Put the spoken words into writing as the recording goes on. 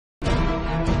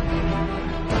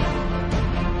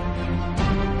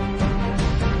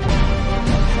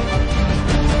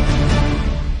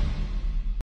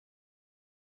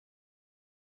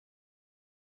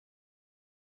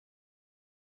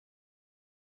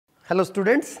Hello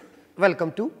students,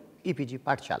 welcome to EPG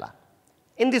Pathshala.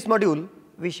 In this module,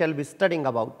 we shall be studying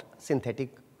about synthetic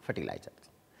fertilizers.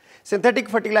 Synthetic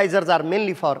fertilizers are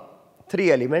mainly for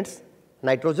three elements: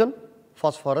 nitrogen,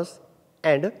 phosphorus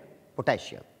and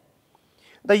potassium.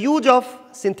 The use of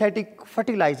synthetic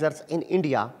fertilizers in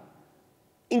India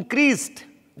increased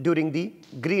during the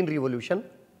Green Revolution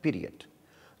period.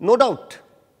 No doubt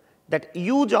that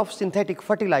use of synthetic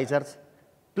fertilizers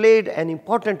played an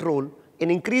important role in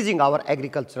increasing our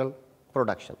agricultural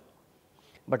production.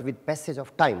 But with passage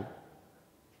of time,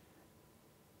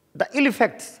 the ill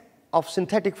effects of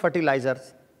synthetic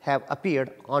fertilizers have appeared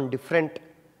on different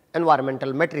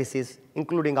environmental matrices,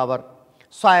 including our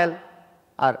soil,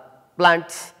 our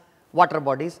plants, water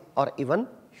bodies or even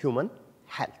human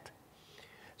health.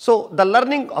 So, the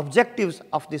learning objectives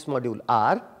of this module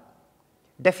are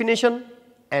definition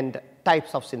and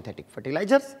types of synthetic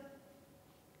fertilizers,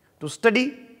 to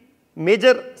study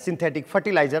major synthetic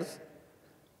fertilizers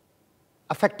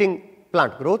affecting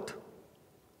plant growth,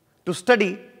 to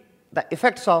study the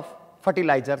effects of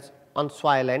fertilizers on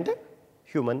soil and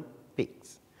human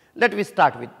beings. Let me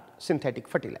start with synthetic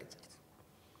fertilizers.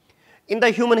 In the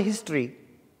human history,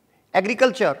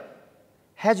 agriculture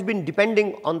has been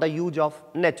depending on the use of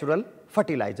natural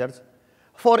fertilizers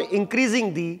for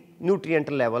increasing the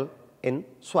nutrient level in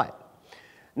soil.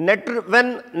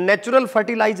 When natural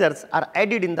fertilizers are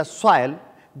added in the soil,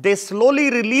 they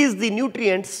slowly release the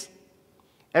nutrients,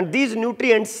 and these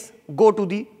nutrients go to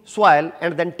the soil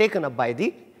and then taken up by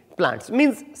the plants.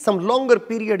 Means some longer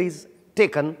period is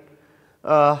taken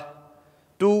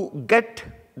to get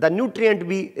the nutrient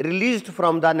be released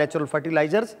from the natural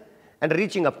fertilizers and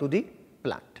reaching up to the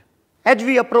plant. As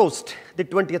we approached the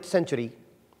 20th century,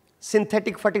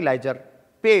 synthetic fertilizer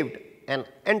paved an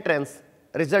entrance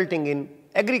resulting in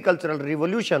agricultural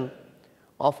revolution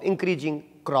of increasing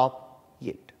crop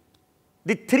yield.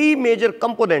 The three major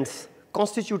components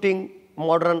constituting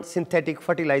modern synthetic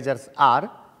fertilizers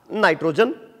are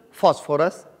nitrogen,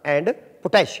 phosphorus and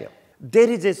potassium. There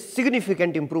is a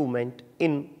significant improvement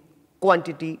in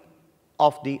quantity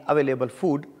of the available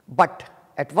food, but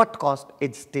at what cost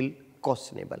is still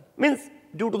questionable. Means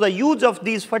due to the use of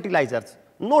these fertilizers,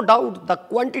 no doubt the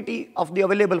quantity of the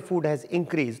available food has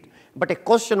increased, but a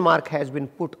question mark has been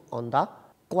put on the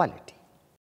quality.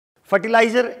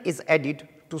 Fertilizer is added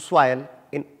to soil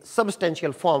in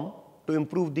substantial form to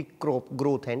improve the crop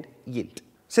growth and yield.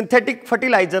 Synthetic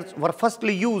fertilizers were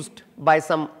firstly used by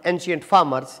some ancient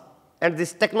farmers, and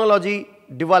this technology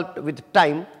developed with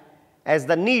time as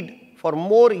the need for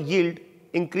more yield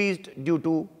increased due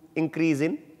to increase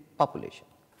in population.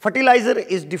 Fertilizer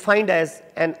is defined as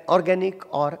an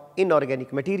organic or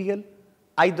inorganic material,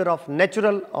 either of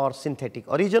natural or synthetic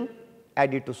origin,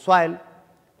 added to soil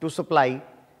to supply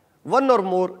one or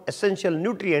more essential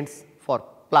nutrients for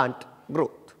plant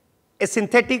growth. A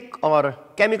synthetic or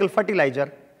chemical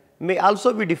fertilizer may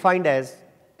also be defined as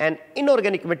an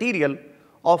inorganic material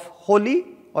of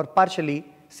wholly or partially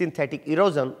synthetic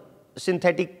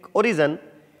origin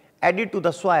added to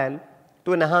the soil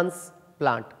to enhance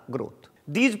plant growth.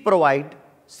 These provide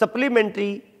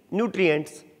supplementary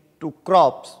nutrients to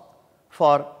crops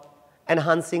for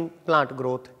enhancing plant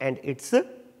growth and its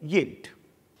yield.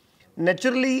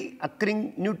 Naturally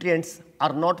occurring nutrients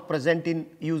are not present in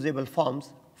usable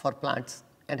forms for plants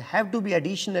and have to be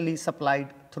additionally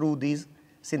supplied through these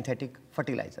synthetic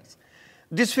fertilizers.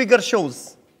 This figure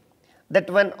shows that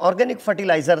when organic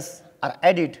fertilizers are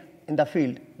added in the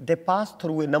field, they pass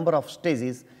through a number of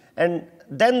stages and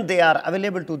then they are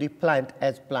available to the plant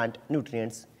as plant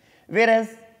nutrients,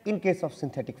 whereas in case of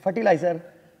synthetic fertilizer,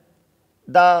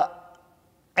 the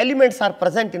elements are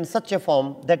present in such a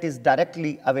form that is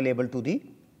directly available to the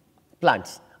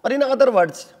plants. Or in other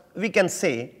words, we can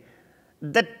say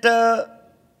that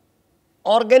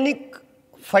organic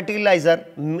fertilizer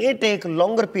may take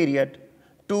longer period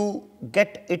to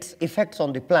get its effects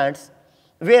on the plants,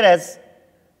 whereas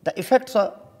the effects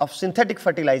of synthetic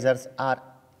fertilizers are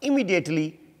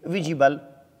immediately visible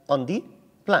on the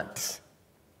plants.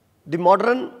 The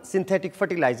modern synthetic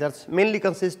fertilizers mainly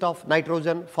consist of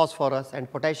nitrogen, phosphorus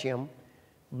and potassium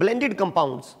blended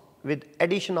compounds with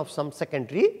addition of some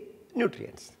secondary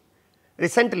nutrients.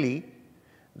 Recently,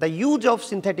 the use of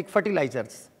synthetic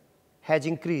fertilizers has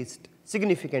increased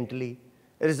significantly,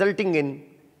 resulting in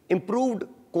improved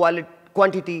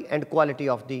quantity and quality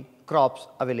of the crops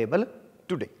available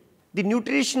today. The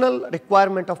nutritional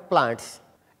requirement of plants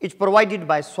is provided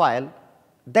by soil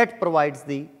that provides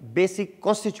the basic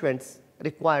constituents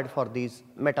required for these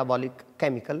metabolic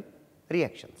chemical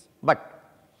reactions. But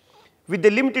with the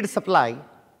limited supply,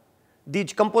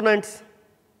 these components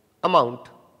amount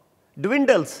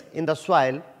dwindles in the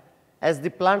soil as the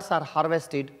plants are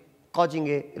harvested, causing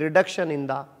a reduction in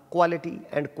the quality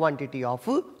and quantity of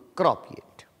crop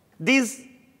yield. These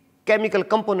chemical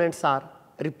components are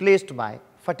replaced by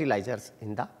fertilizers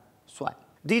in the soil.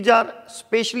 These are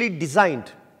specially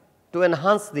designed to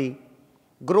enhance the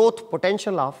growth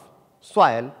potential of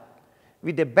soil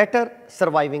with a better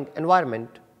surviving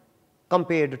environment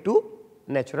compared to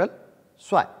natural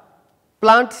soil.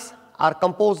 Plants are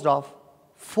composed of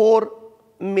 4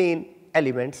 main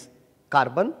elements: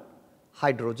 carbon,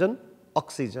 hydrogen,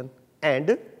 oxygen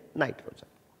and nitrogen.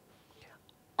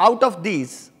 Out of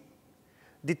these,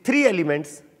 the 3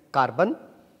 elements carbon,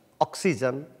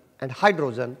 oxygen and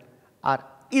hydrogen are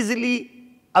easily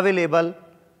available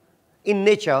in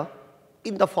nature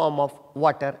in the form of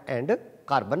water and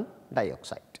carbon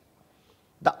dioxide.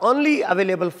 The only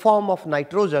available form of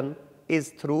nitrogen is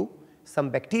through some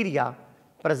bacteria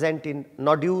present in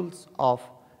nodules of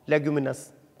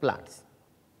leguminous plants.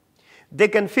 They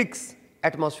can fix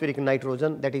atmospheric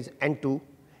nitrogen, that is N2,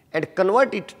 and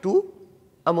convert it to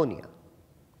ammonia.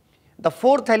 The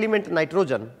 4th element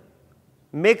nitrogen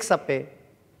makes up a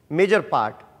major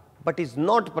part but is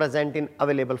not present in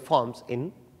available forms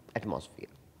in atmosphere.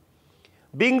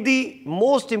 Being the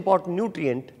most important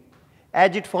nutrient,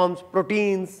 as it forms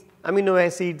proteins, amino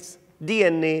acids,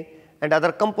 DNA and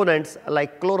other components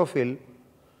like chlorophyll,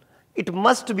 it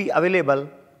must be available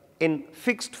in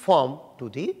fixed form to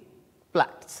the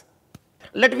plants.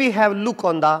 Let me have a look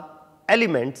on the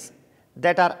elements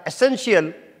that are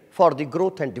essential for the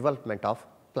growth and development of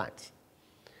plants.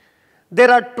 There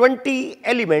are 20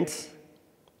 elements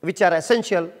which are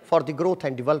essential for the growth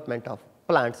and development of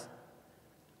plants.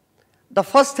 The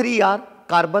first 3 are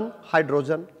carbon,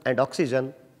 hydrogen and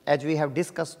oxygen. As we have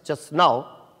discussed just now,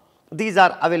 these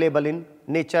are available in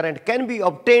nature and can be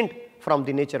obtained from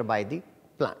the nature by the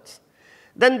plants.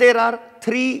 Then there are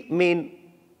 3 main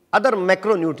other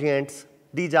macronutrients.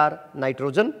 These are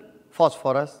nitrogen,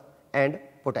 phosphorus and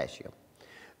potassium.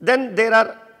 Then there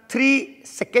are 3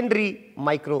 secondary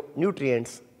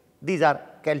micronutrients. These are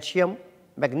calcium,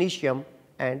 magnesium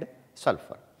and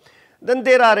sulfur. Then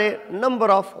there are a number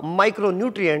of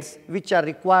micronutrients which are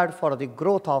required for the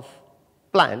growth of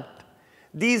plant.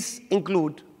 These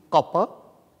include copper,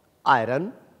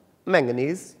 iron,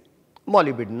 manganese,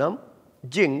 molybdenum,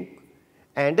 zinc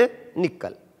and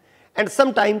nickel, and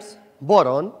sometimes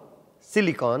boron,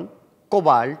 silicon,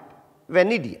 cobalt,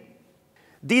 vanadium.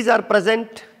 These are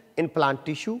present in plant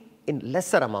tissue in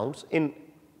lesser amounts in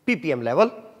ppm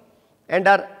level and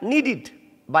are needed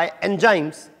by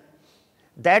enzymes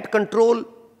that control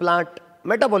plant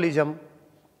metabolism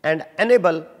and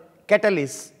enable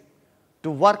catalysts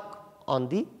to work on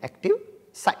the active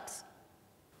sites.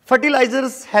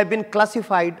 Fertilizers have been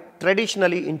classified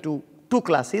traditionally into 2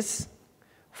 classes.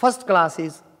 First class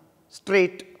is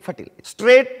straight fertilizer.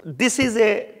 Straight, this is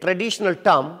a traditional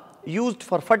term used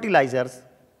for fertilizers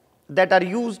that are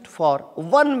used for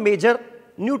one major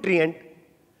nutrient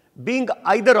being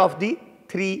either of the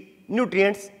 3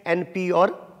 nutrients NP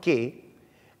or K,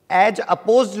 as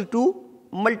opposed to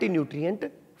multi-nutrient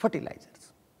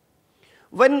fertilizers.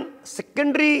 When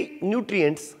secondary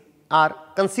nutrients are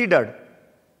considered,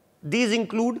 these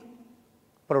include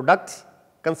products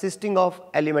consisting of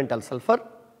elemental sulfur,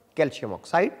 calcium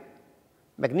oxide,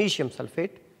 magnesium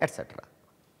sulfate, etc.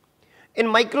 In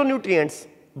micronutrients,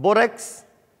 borax,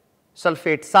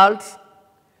 sulfate salts,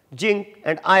 zinc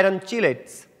and iron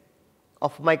chelates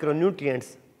of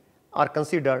micronutrients are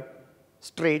considered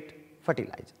straight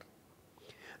fertilizer.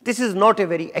 This is not a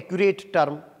very accurate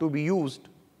term to be used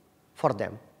for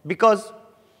them because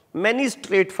many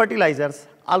straight fertilizers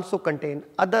also contain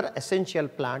other essential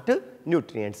plant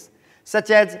nutrients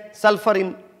such as sulfur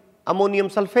in ammonium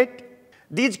sulfate.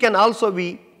 These can also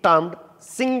be termed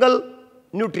single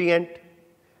nutrient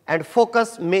and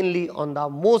focus mainly on the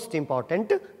most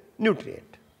important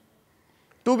nutrient.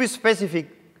 To be specific,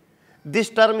 this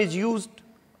term is used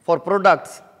for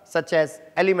products such as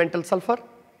elemental sulfur,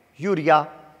 urea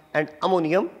and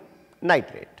ammonium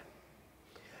nitrate.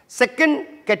 Second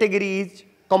category is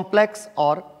complex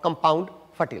or compound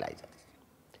fertilizers.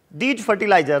 These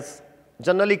fertilizers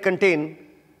generally contain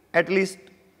at least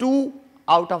 2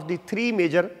 out of the 3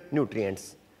 major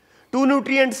nutrients. 2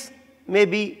 nutrients may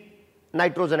be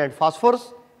nitrogen and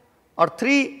phosphorus or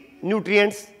 3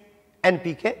 nutrients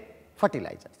NPK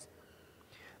fertilizers.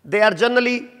 They are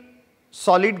generally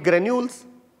solid granules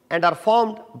and are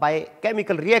formed by a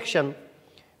chemical reaction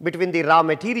between the raw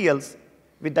materials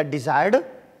with the desired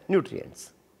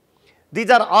nutrients. These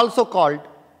are also called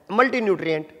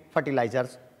multi-nutrient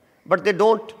fertilizers, but they do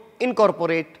not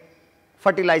incorporate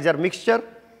fertilizer mixture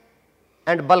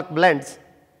and bulk blends,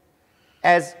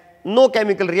 as no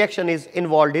chemical reaction is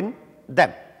involved in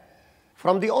them.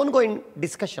 From the ongoing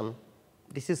discussion,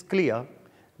 this is clear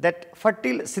that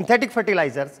synthetic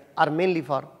fertilizers are mainly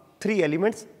for three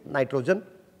elements: nitrogen,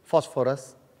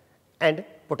 phosphorus and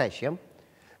potassium.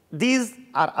 These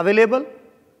are available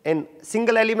in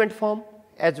single element form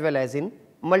as well as in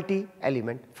multi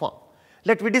element form.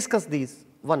 Let me discuss these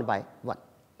one by one.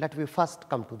 Let me first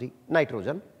come to the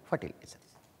nitrogen fertilizers.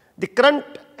 The current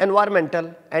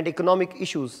environmental and economic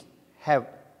issues have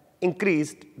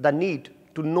increased the need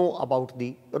to know about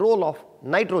the role of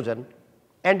nitrogen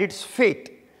and its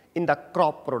fate in the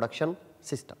crop production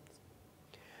systems.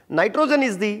 Nitrogen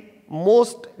is the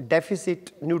most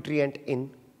deficit nutrient in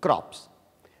crops,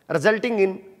 resulting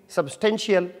in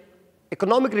substantial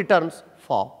economic returns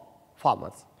for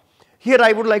farmers. Here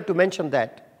I would like to mention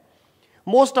that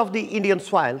most of the Indian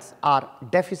soils are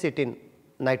deficit in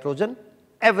nitrogen,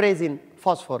 average in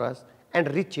phosphorus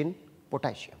and rich in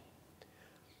potassium.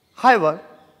 However,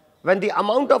 when the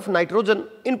amount of nitrogen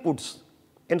inputs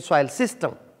in soil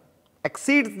system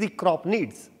exceeds the crop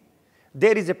needs,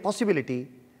 there is a possibility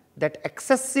that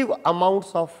excessive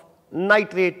amounts of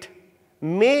nitrate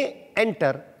may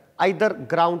enter either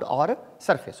ground or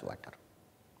surface water.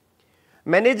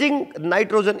 Managing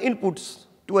nitrogen inputs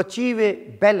to achieve a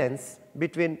balance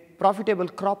between profitable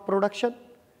crop production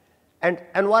and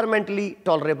environmentally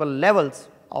tolerable levels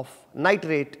of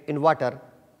nitrate in water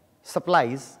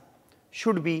supplies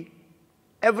should be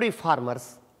every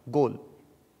farmer's goal.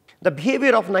 The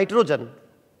behavior of nitrogen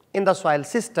in the soil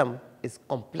system is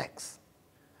complex.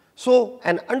 So,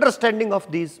 an understanding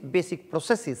of these basic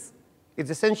processes is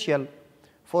essential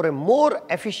for a more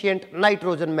efficient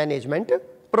nitrogen management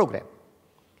program.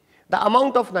 The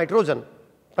amount of nitrogen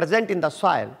present in the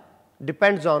soil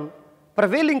depends on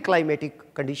prevailing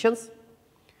climatic conditions,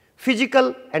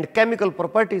 physical and chemical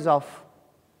properties of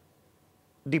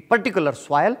the particular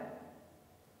soil.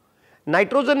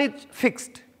 Nitrogen is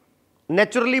fixed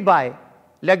naturally by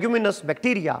leguminous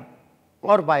bacteria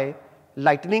or by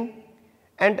lightning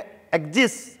and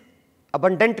exists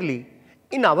abundantly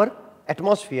in our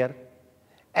atmosphere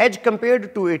as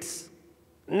compared to its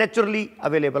naturally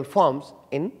available forms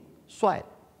in soil.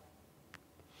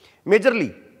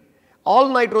 Majorly, all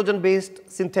nitrogen based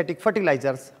synthetic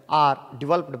fertilizers are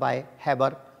developed by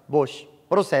Haber-Bosch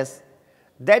process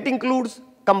that includes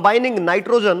combining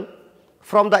nitrogen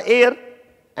from the air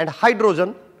and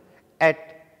hydrogen at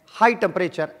high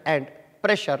temperature and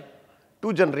pressure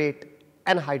to generate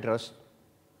anhydrous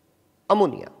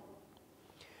ammonia.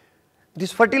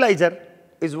 This fertilizer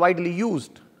is widely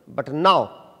used, but now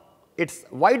its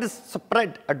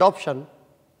widespread adoption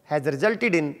has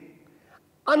resulted in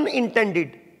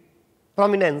unintended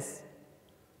prominence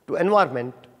to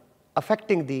environment,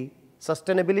 affecting the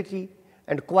sustainability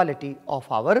and quality of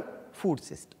our food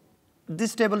system.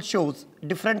 This table shows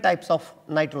different types of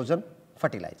nitrogen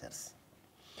fertilizers.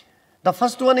 The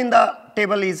first one in the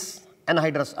table is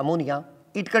anhydrous ammonia.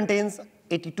 It contains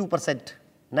 82%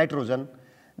 nitrogen.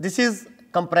 This is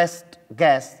compressed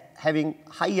gas having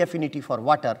high affinity for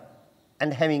water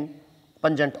and having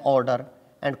pungent odor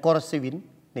and corrosive in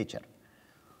nature.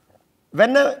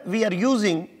 When we are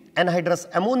using anhydrous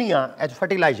ammonia as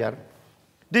fertilizer,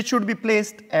 this should be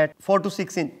placed at 4 to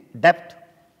 6 in depth.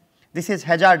 This is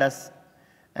hazardous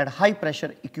and high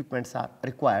pressure equipments are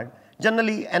required.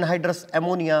 Generally, anhydrous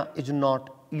ammonia is not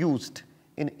used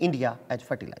in India as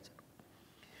fertilizer.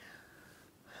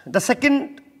 The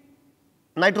second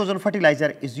nitrogen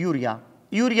fertilizer is urea.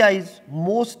 Urea is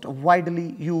most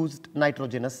widely used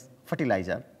nitrogenous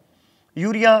fertilizer.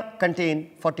 Urea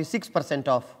contains 46%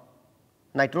 of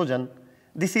nitrogen.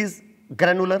 This is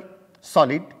granular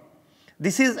solid.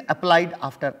 This is applied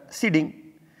after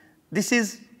seeding. This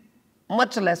is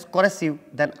much less corrosive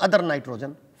than other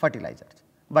nitrogen fertilizers.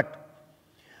 But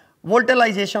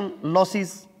volatilization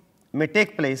losses may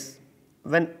take place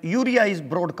when urea is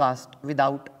broadcast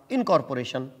without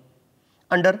incorporation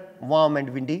under warm and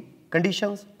windy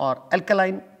conditions or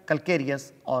alkaline,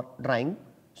 calcareous or drying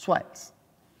soils.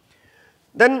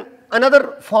 Then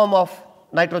another form of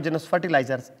nitrogenous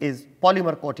fertilizers is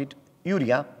polymer coated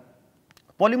urea.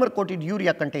 Polymer coated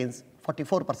urea contains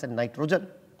 44% nitrogen.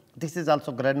 This is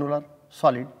also granular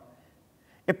solid.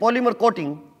 A polymer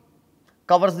coating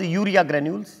covers the urea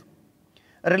granules.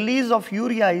 Release of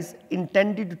urea is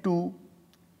intended to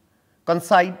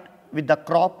coincide with the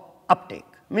crop uptake.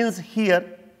 Means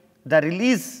here the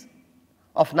release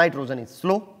of nitrogen is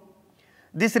slow.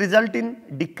 This results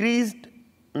in decreased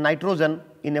nitrogen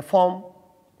in a form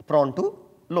prone to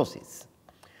losses.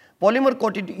 Polymer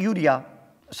coated urea,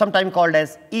 sometimes called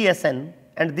as ESN,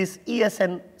 and this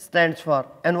ESN stands for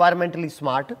environmentally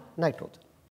smart nitrogen.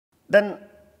 Then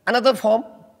another form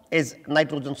is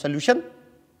nitrogen solution.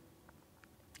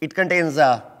 It contains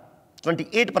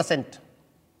 28%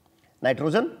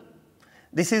 nitrogen.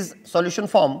 This is solution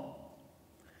form.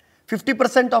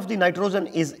 50% of the nitrogen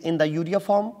is in the urea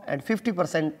form and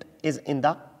 50% is in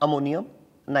the ammonium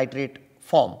nitrate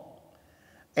form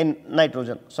in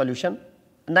nitrogen solution.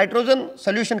 Nitrogen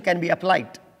solution can be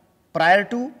applied prior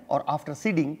to or after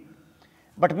seeding,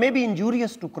 but may be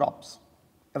injurious to crops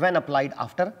when applied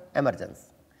after emergence.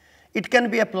 It can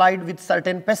be applied with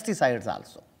certain pesticides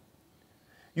also.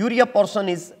 Urea portion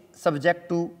is subject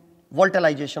to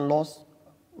volatilization loss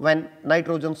when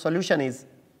nitrogen solution is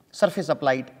surface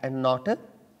applied and not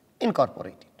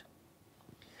incorporated.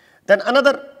 Then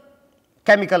another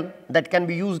chemical that can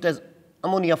be used as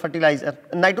ammonia fertilizer,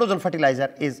 nitrogen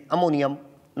fertilizer is ammonium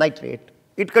nitrate.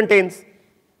 It contains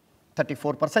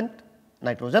 34%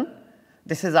 nitrogen.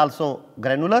 This is also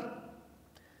granular.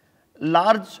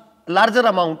 Larger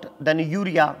amount than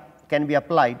urea can be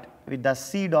applied with the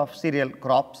seed of cereal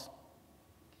crops.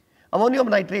 Ammonium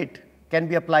nitrate can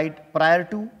be applied prior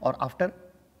to or after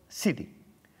seeding.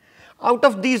 Out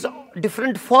of these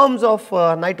different forms of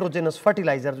nitrogenous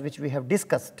fertilizers which we have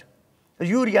discussed,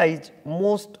 urea is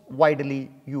most widely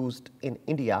used in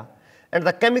India, and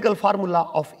the chemical formula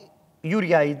of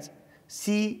urea is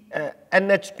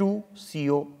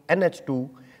NH2CO NH2.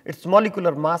 Its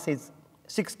molecular mass is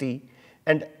 60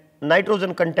 and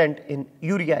nitrogen content in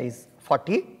urea is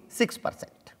 46%.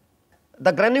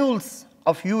 The granules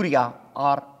of urea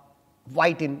are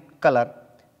white in color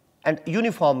and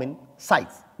uniform in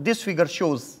size. This figure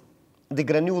shows the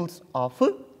granules of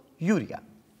urea.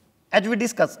 As we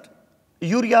discussed,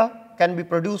 urea can be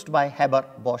produced by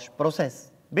Haber-Bosch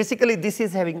process. Basically, this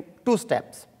is having two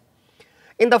steps.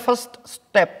 In the first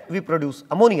step, we produce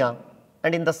ammonia,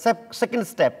 and in the second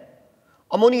step,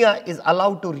 ammonia is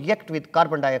allowed to react with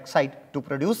carbon dioxide to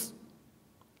produce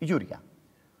urea.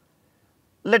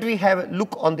 Let me have a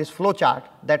look on this flow chart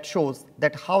that shows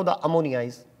that how the ammonia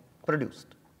is produced.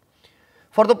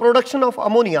 For the production of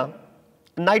ammonia,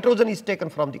 nitrogen is taken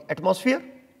from the atmosphere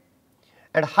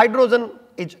and hydrogen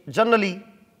is generally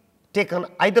taken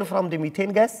either from the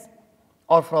methane gas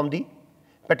or from the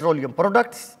petroleum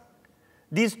products.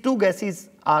 These two gases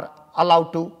are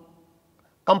allowed to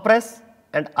compress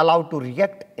and allowed to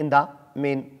react in the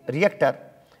main reactor,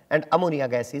 and ammonia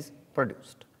gas is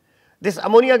produced. This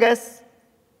ammonia gas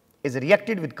is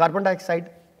reacted with carbon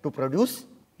dioxide to produce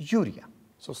urea.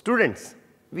 So, students,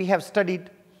 we have studied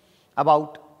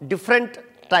about different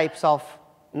types of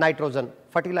nitrogen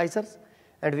fertilizers,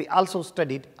 and we also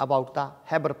studied about the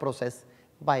Haber process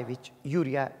by which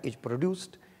urea is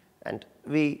produced, and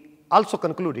we also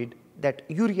concluded that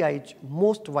urea is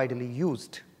most widely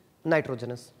used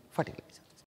nitrogenous fertilizers.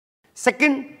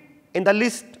 Second in the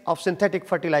list of synthetic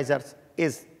fertilizers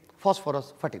is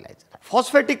phosphorus fertilizer.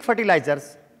 Phosphatic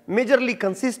fertilizers majorly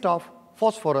consist of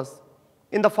phosphorus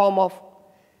in the form of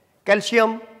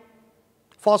calcium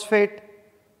phosphate,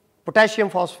 potassium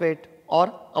phosphate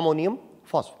or ammonium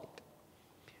phosphate.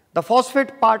 The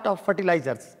phosphate part of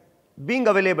fertilizers being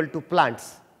available to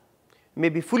plants may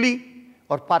be fully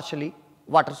or partially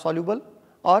water soluble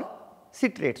or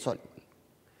citrate soluble.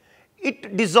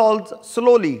 It dissolves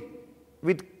slowly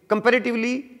with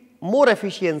comparatively more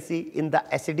efficiency in the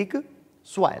acidic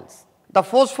soils. The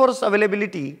phosphorus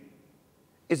availability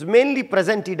is mainly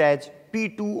presented as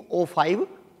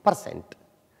P2O5%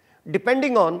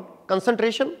 depending on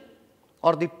concentration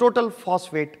or the total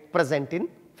phosphate present in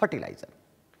fertilizer.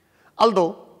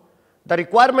 Although the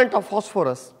requirement of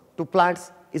phosphorus to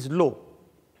plants is low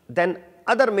than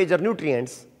other major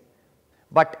nutrients,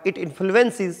 but it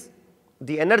influences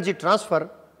the energy transfer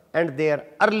and their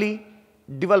early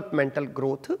developmental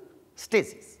growth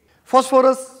stages.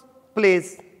 Phosphorus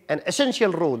plays an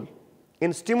essential role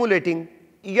in stimulating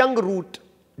young root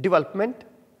development,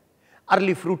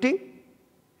 early fruiting,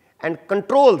 and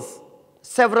controls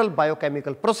several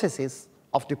biochemical processes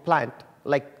of the plant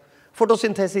like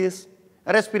photosynthesis,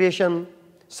 respiration,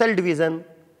 cell division,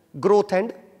 growth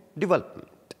and development.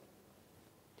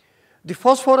 The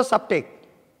phosphorus uptake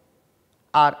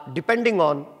are depending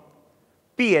on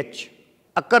pH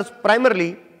occurs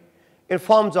primarily in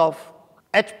forms of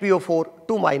HPO4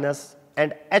 2-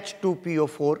 and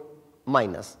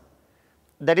H2PO4-,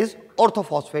 that is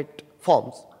orthophosphate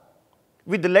forms,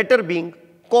 with the latter being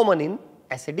common in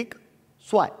acidic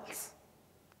soils.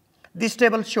 This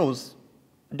table shows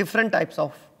different types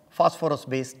of phosphorus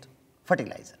based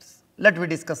fertilizers. Let me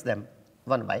discuss them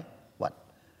one by one.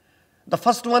 The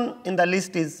first one in the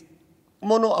list is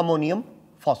monoammonium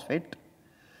phosphate.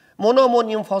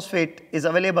 Monoammonium phosphate is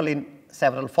available in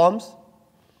several forms.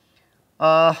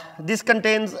 This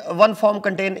contains, one form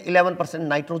contains 11%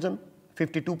 nitrogen,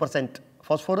 52%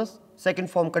 phosphorus. Second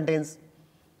form contains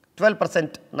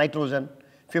 12% nitrogen,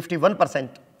 51%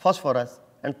 phosphorus,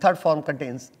 and third form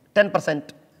contains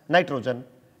 10% nitrogen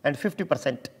and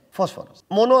 50% phosphorus.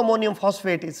 Monoammonium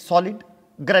phosphate is solid,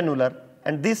 granular,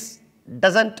 and this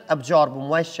doesn't absorb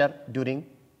moisture during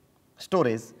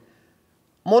storage.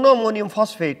 Monoammonium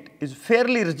phosphate is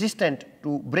fairly resistant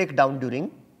to breakdown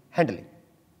during handling.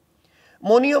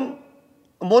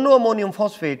 Monoammonium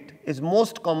phosphate is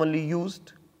most commonly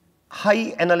used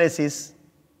high analysis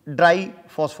dry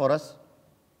phosphorus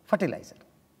fertilizer.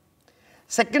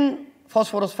 Second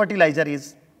phosphorus fertilizer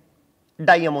is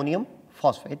diammonium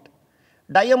phosphate.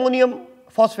 Diammonium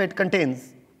phosphate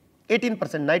contains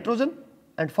 18% nitrogen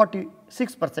and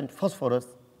 46% phosphorus.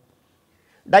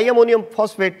 Diammonium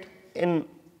phosphate in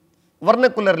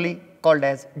vernacularly called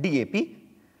as DAP.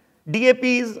 DAP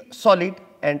is solid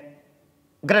and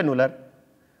granular.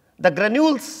 The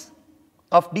granules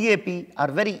of DAP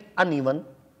are very uneven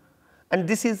and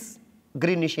this is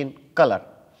greenish in color.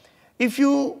 If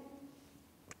you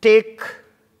take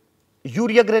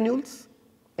urea granules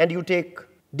and you take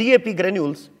DAP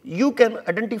granules, you can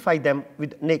identify them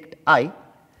with naked eye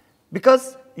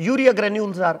because urea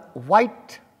granules are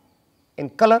white in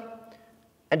color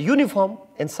and uniform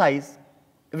in size,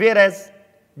 whereas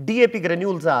DAP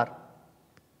granules are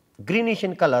greenish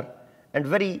in color and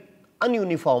very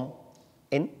ununiform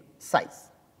in size.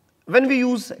 When we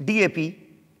use DAP,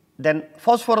 then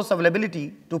phosphorus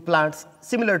availability to plants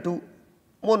similar to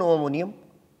monoammonium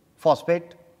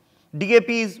phosphate. DAP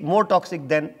is more toxic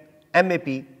than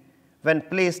MAP when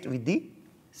placed with the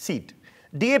seed.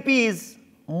 DAP is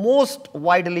most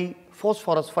widely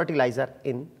phosphorus fertilizer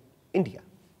in India.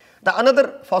 The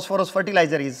another phosphorus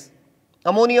fertilizer is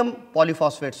ammonium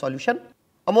polyphosphate solution.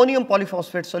 Ammonium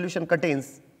polyphosphate solution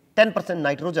contains 10%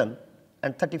 nitrogen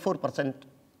and 34%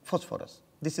 phosphorus.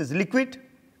 This is liquid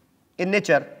in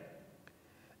nature,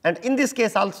 and in this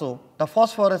case also the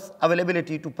phosphorus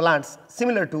availability to plants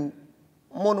similar to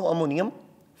monoammonium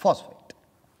phosphate.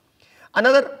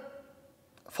 Another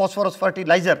phosphorus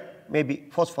fertilizer may be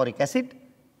phosphoric acid.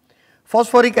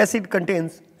 Phosphoric acid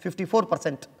contains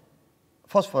 54%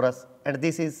 phosphorus and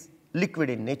this is liquid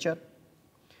in nature.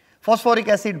 Phosphoric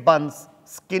acid burns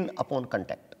skin upon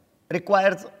contact,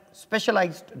 requires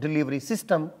specialized delivery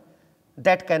system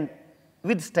that can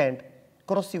withstand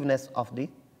corrosiveness of the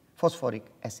phosphoric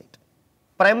acid.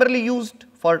 Primarily used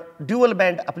for dual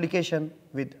band application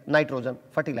with nitrogen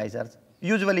fertilizers.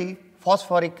 Usually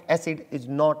phosphoric acid is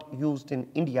not used in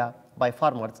India by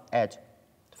farmers as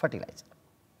fertilizer.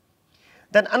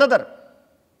 Then another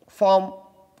form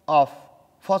of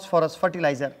phosphorus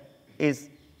fertilizer is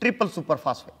triple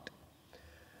superphosphate.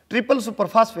 Triple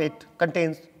superphosphate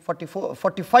contains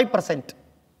 45%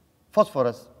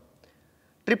 phosphorus.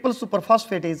 Triple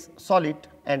superphosphate is solid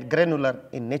and granular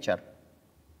in nature.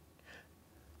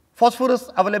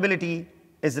 Phosphorus availability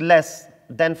is less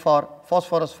than for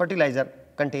phosphorus fertilizer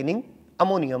containing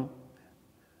ammonium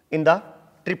in the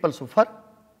triple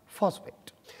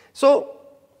superphosphate. So,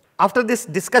 after this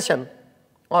discussion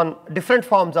on different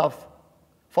forms of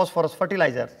phosphorus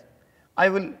fertilizers, I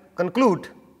will conclude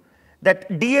that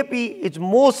DAP is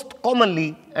most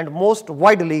commonly and most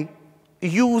widely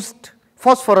used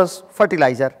phosphorus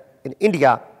fertilizer in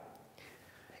India.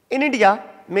 In India,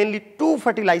 mainly two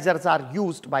fertilizers are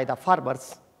used by the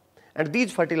farmers, and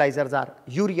these fertilizers are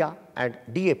urea and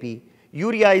DAP.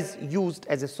 Urea is used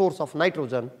as a source of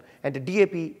nitrogen and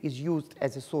DAP is used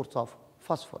as a source of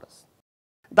phosphorus.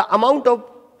 The amount of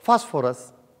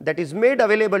phosphorus that is made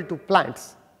available to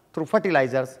plants through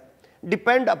fertilizers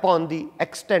depend upon the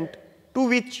extent to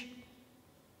which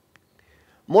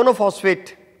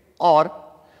monophosphate or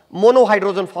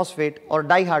monohydrogen phosphate or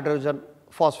dihydrogen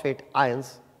phosphate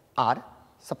ions are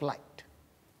supplied.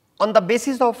 On the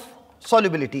basis of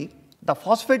solubility, the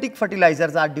phosphatic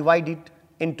fertilizers are divided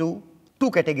into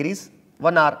two categories.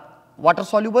 One are water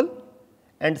soluble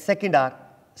and second are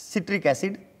citric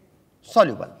acid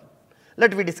soluble.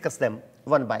 Let me discuss them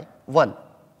one by one.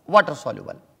 Water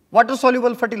soluble. Water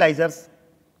soluble fertilizers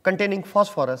containing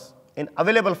phosphorus in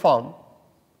available form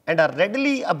and are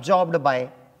readily absorbed by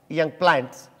young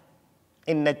plants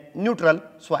in neutral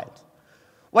soils.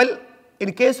 While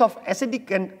in case of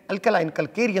acidic and alkaline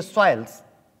calcareous soils,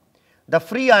 the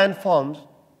free ion forms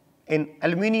in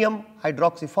aluminum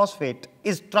hydroxyphosphate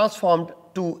is transformed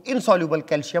to insoluble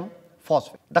calcium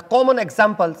phosphate. The common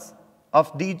examples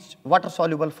of these water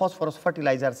soluble phosphorus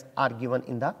fertilizers are given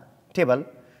in the table.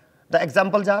 The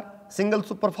examples are single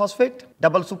superphosphate,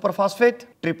 double superphosphate,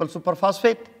 triple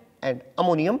superphosphate and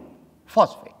ammonium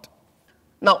phosphate.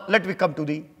 Now, let me come to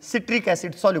the citric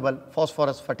acid soluble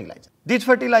phosphorus fertilizer. These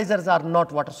fertilizers are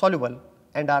not water soluble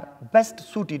and are best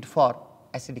suited for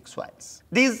acidic soils.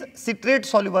 These citrate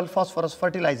soluble phosphorus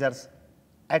fertilizers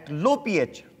at low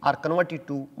pH are converted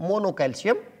to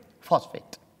monocalcium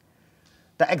phosphate.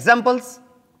 The examples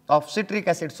of citric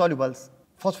acid soluble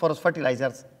phosphorus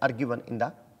fertilizers are given in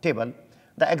the table.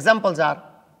 The examples are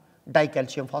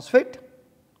dicalcium phosphate,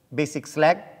 basic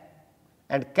slag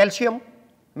and calcium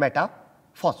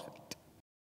metaphosphate.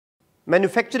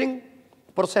 Manufacturing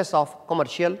process of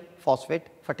commercial phosphate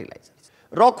fertilizers.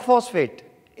 Rock phosphate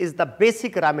is the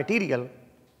basic raw material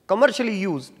commercially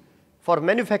used for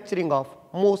manufacturing of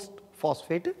most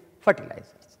phosphate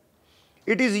fertilizers.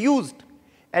 It is used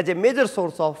as a major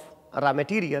source of raw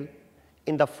material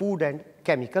in the food and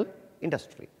chemical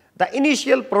industry. The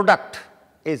initial product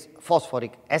is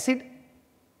phosphoric acid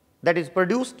that is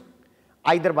produced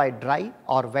either by dry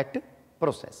or wet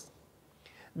process.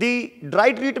 The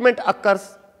dry treatment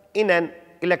occurs in an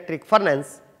electric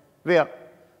furnace where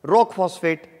rock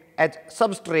phosphate as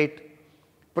substrate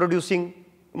producing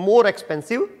more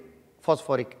expensive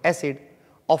phosphoric acid,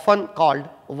 often called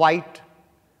white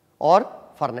or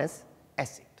furnace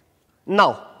acid. Now,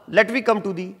 let me come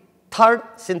to the third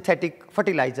synthetic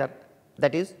fertilizer,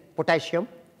 that is potassium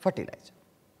fertilizer.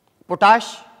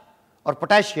 Potash or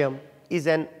potassium is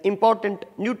an important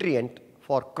nutrient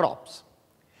for crops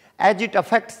as it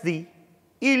affects the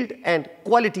yield and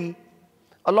quality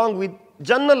along with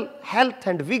general health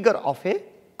and vigor of a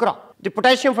crop. The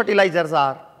potassium fertilizers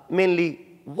are mainly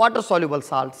water soluble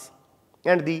salts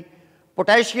and the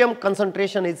potassium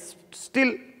concentration is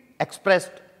still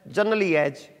expressed generally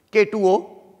as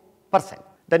K2O%.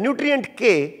 The nutrient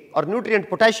K or nutrient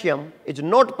potassium is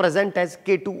not present as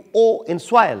K2O in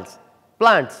soils,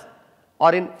 plants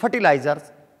or in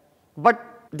fertilizers,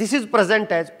 but this is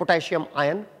present as potassium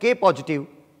ion K positive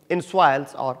in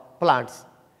soils or plants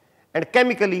and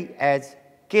chemically as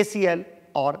KCl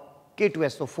or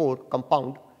K2SO4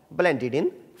 compound blended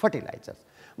in fertilizers.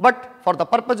 But for the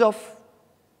purpose of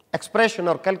expression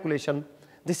or calculation,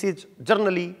 this is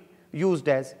generally used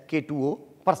as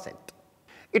K2O%.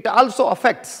 It also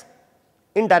affects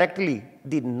indirectly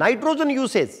the nitrogen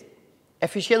usage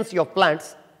efficiency of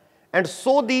plants, and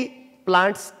so the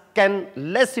plants can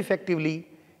less effectively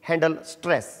handle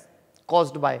stress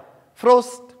caused by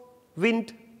frost,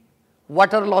 wind,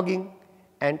 waterlogging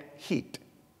and heat.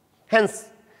 Hence,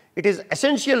 it is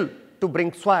essential to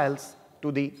bring soils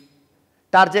to the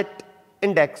target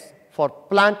index for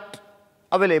plant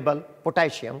available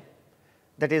potassium,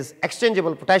 that is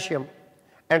exchangeable potassium,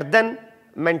 and then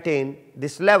maintain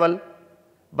this level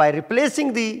by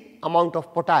replacing the amount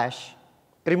of potash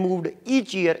removed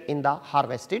each year in the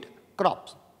harvested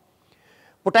crops.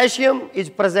 Potassium is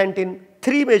present in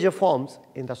three major forms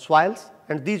in the soils,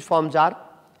 and these forms are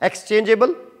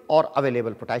exchangeable or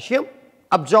available potassium,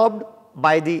 absorbed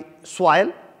by the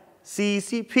soil,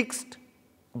 CEC fixed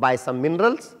by some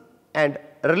minerals and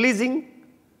releasing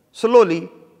slowly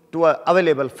to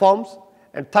available forms,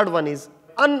 and third one is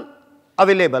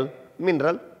unavailable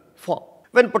mineral form.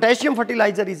 When potassium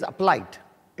fertilizer is applied,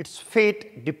 its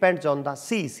fate depends on the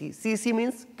CEC. CEC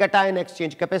means cation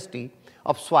exchange capacity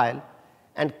of soil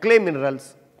and clay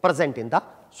minerals present in the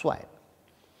soil.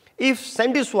 If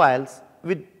sandy soils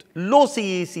with low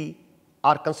CEC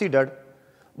are considered,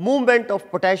 movement of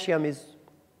potassium is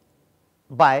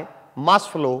by mass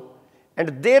flow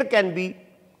and there can be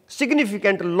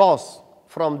significant loss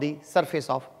from the surface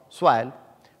of soil,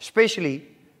 especially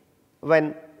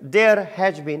when there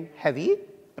has been heavy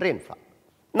rainfall.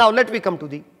 Now, let me come to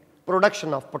the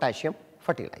production of potassium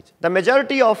fertilizer. The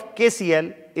majority of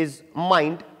KCl is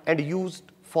mined and used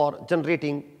for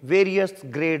generating various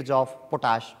grades of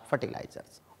potash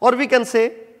fertilizers, or we can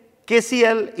say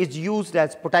KCl is used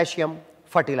as potassium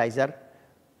fertilizer.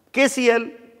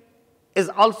 KCl is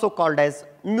also called as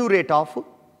muriate of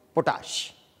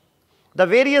potash. The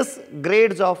various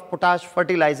grades of potash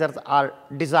fertilizers are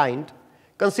designed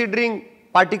considering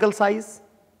particle size,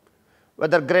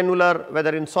 whether granular,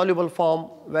 whether in soluble form,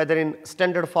 whether in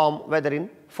standard form, whether in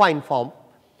fine form.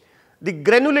 The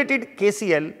granulated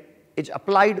KCl is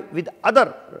applied with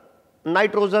other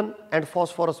nitrogen and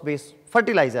phosphorus based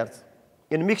fertilizers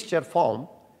in mixture form,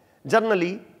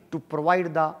 generally to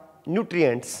provide the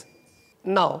nutrients.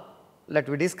 Now, let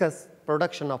me discuss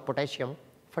production of potassium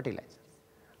fertilizer.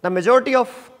 The majority of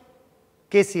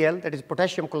KCl, that is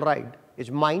potassium chloride, is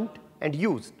mined and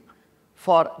used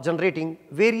for generating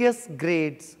various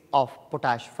grades of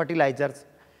potash fertilizers,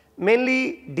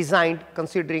 mainly designed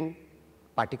considering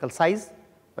particle size,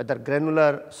 whether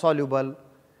granular, soluble,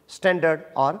 standard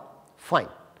or fine.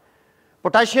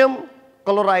 Potassium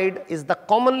chloride is the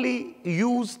commonly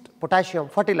used potassium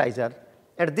fertilizer,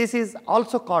 and this is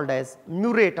also called as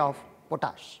muriate of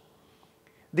potash.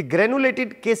 The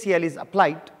granulated KCl is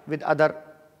applied with other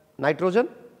nitrogen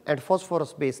and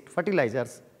phosphorus based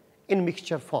fertilizers in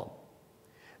mixture form,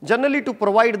 generally to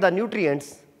provide the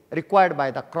nutrients required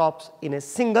by the crops in a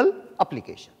single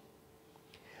application.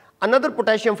 Another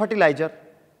potassium fertilizer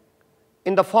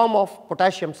in the form of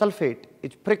potassium sulphate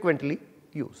is frequently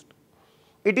used.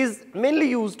 It is mainly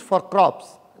used for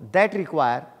crops that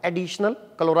require additional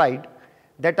chloride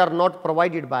that are not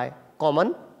provided by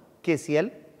common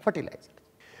KCl fertilizers.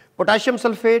 Potassium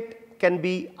sulphate can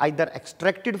be either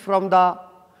extracted from the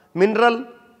mineral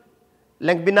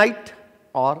langbeinite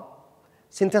or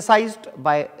synthesized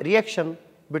by reaction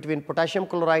between potassium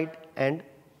chloride and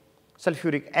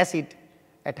sulfuric acid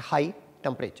at high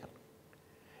temperature.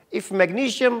 If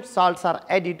magnesium salts are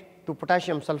added to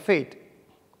potassium sulphate,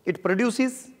 it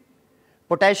produces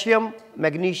potassium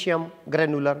magnesium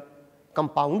granular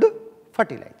compound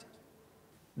fertilizer.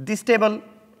 This table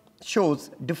shows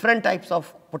different types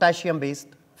of potassium based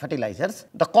fertilizers.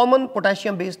 The common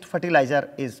potassium based fertilizer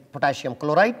is potassium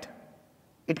chloride.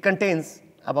 It contains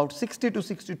about 60 to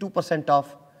 62%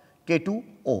 of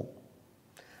K2O.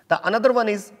 The another one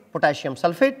is potassium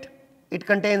sulphate. It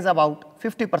contains about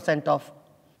 50% of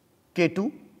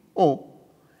K2O.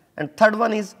 And third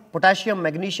one is potassium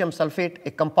magnesium sulphate,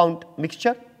 a compound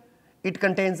mixture. It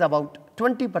contains about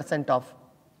 20% of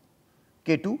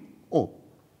K2O.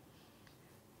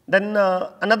 Then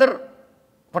another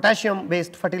potassium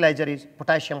based fertilizer is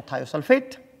potassium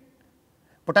thiosulphate.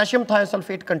 Potassium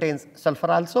thiosulphate contains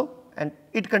sulfur also, and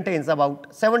it contains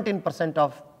about 17%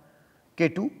 of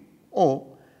K2O.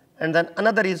 And then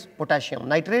another is potassium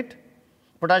nitrate.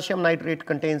 Potassium nitrate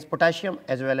contains potassium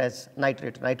as well as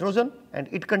nitrate nitrogen, and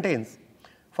it contains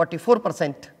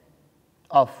 44%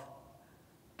 of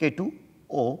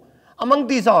K2O. Among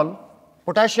these all,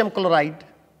 potassium chloride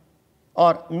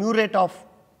or muriate of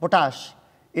potash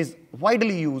is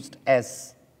widely used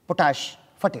as potash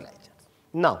fertilizer.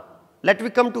 Now, let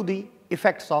me come to the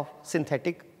effects of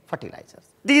synthetic fertilizers.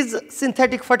 These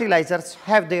synthetic fertilizers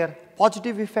have their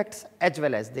positive effects as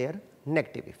well as their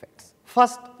negative effects.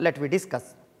 First, let me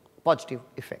discuss positive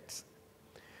effects.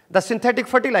 The synthetic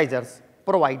fertilizers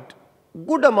provide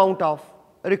good amount of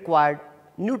required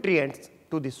nutrients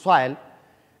to the soil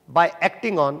by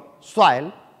acting on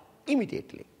soil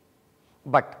immediately.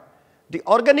 But the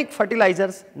organic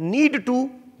fertilizers need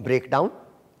to break down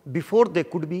before they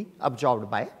could be absorbed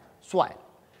by soil.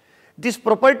 This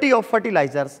property of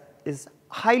fertilizers is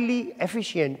highly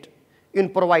efficient in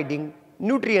providing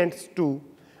nutrients to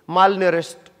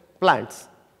malnourished plants,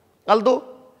 although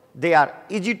they are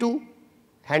easy to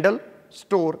handle,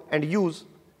 store and use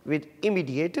with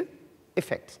immediate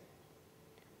effects.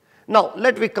 Now,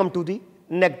 let me come to the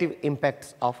negative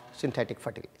impacts of synthetic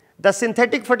fertilizer. The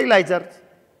synthetic fertilizer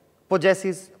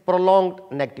possesses prolonged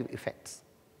negative effects.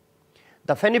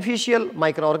 The beneficial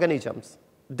microorganisms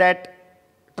that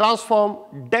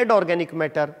transform dead organic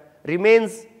matter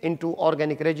remains into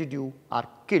organic residue are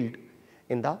killed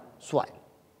in the soil.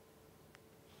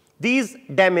 These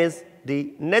damage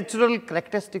the natural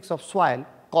characteristics of soil,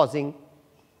 causing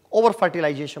over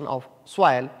fertilization of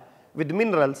soil with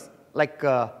minerals like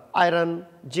iron,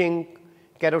 zinc,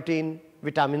 carotene,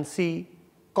 vitamin C,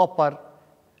 copper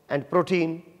and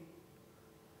protein.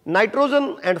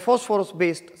 Nitrogen and phosphorus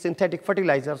based synthetic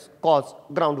fertilizers cause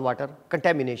groundwater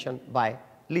contamination by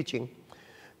leaching.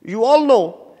 You all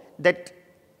know that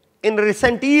in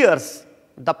recent years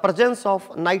the presence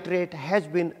of nitrate has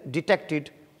been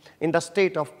detected in the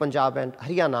state of Punjab and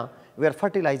Haryana, where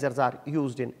fertilizers are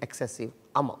used in excessive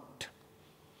amount.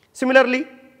 Similarly,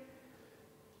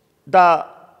 the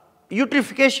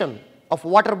eutrophication of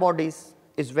water bodies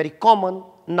is very common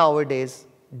nowadays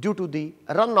due to the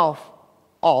runoff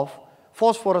of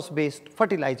phosphorus based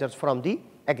fertilizers from the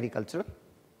agricultural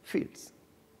fields.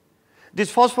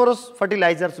 These phosphorus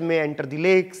fertilizers may enter the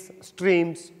lakes,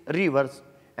 streams, rivers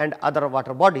and other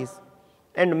water bodies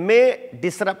and may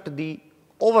disrupt the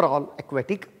overall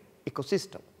aquatic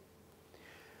ecosystem.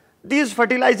 These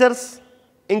fertilizers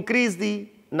increase the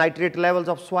nitrate levels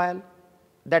of soil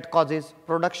that causes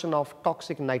production of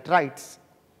toxic nitrites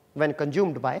when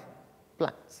consumed by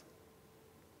plants.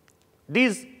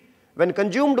 These, when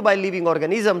consumed by living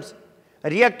organisms,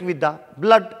 react with the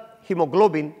blood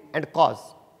hemoglobin and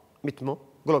cause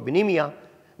methemoglobinemia,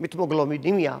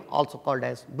 also called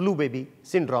as blue baby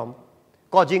syndrome,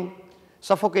 causing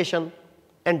suffocation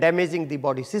and damaging the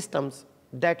body systems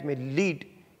that may lead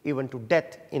even to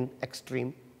death in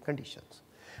extreme conditions.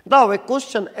 Now, a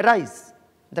question arises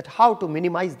that how to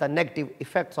minimize the negative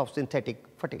effects of synthetic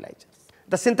fertilizers.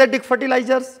 The synthetic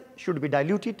fertilizers should be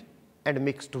diluted and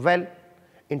mixed well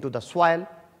into the soil,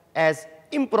 as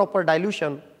improper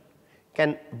dilution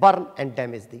can burn and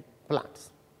damage the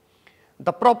plants.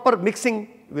 The proper mixing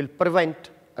will prevent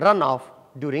runoff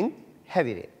during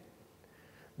heavy rain.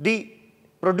 The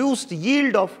produced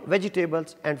yield of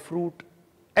vegetables and fruit,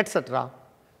 etc.,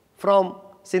 from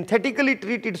synthetically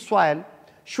treated soil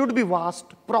should be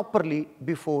washed properly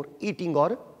before eating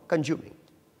or consuming.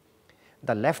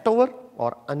 The leftover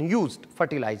or unused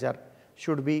fertilizer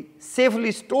should be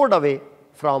safely stored away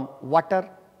from water,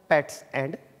 pets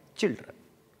and children.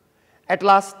 At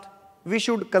last, we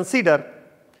should consider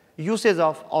usage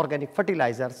of organic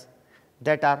fertilizers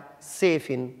that are safe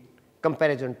in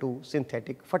comparison to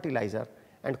synthetic fertilizer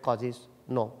and causes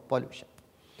no pollution.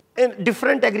 And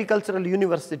different agricultural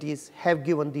universities have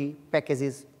given the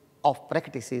packages of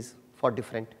practices for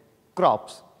different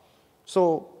crops.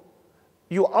 So,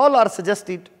 you all are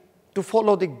suggested to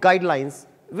follow the guidelines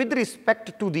with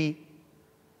respect to the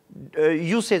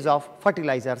usage of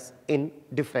fertilizers in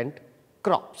different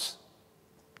crops.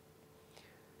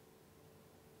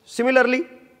 Similarly,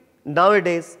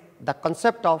 nowadays the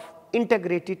concept of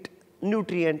integrated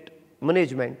nutrient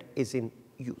management is in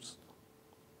use.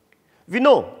 We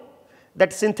know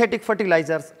that synthetic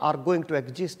fertilizers are going to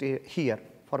exist here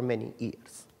for many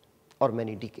years or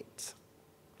many decades.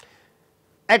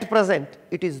 At present,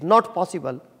 it is not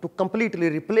possible to completely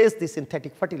replace the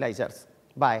synthetic fertilizers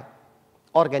by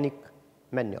organic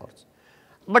manures.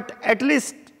 But at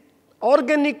least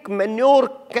organic manure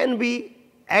can be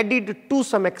added to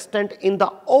some extent in the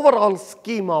overall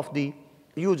scheme of the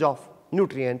use of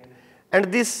nutrient, and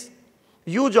this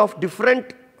use of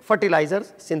different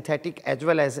fertilizers, synthetic as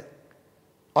well as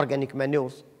organic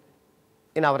manures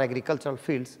in our agricultural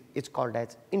fields is called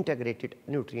as integrated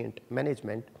nutrient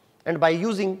management. And by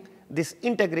using this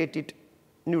integrated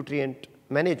nutrient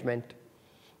management,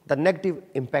 the negative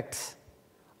impacts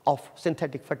of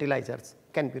synthetic fertilizers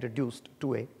can be reduced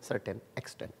to a certain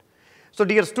extent. So,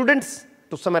 dear students,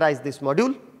 to summarize this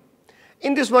module,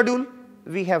 in this module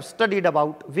we have studied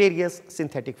about various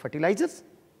synthetic fertilizers.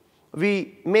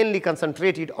 We mainly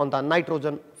concentrated on the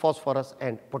nitrogen, phosphorus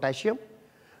and potassium.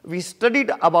 We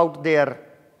studied about their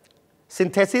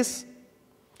synthesis,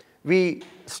 we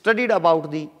studied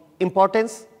about the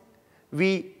importance,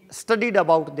 we studied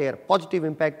about their positive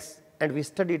impacts, and we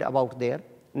studied about their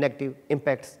negative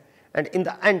impacts. And in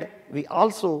the end, we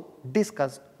also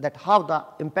discussed that how the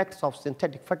impacts of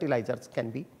synthetic fertilizers can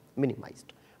be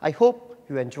minimized. I hope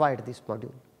you enjoyed this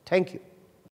module. Thank you.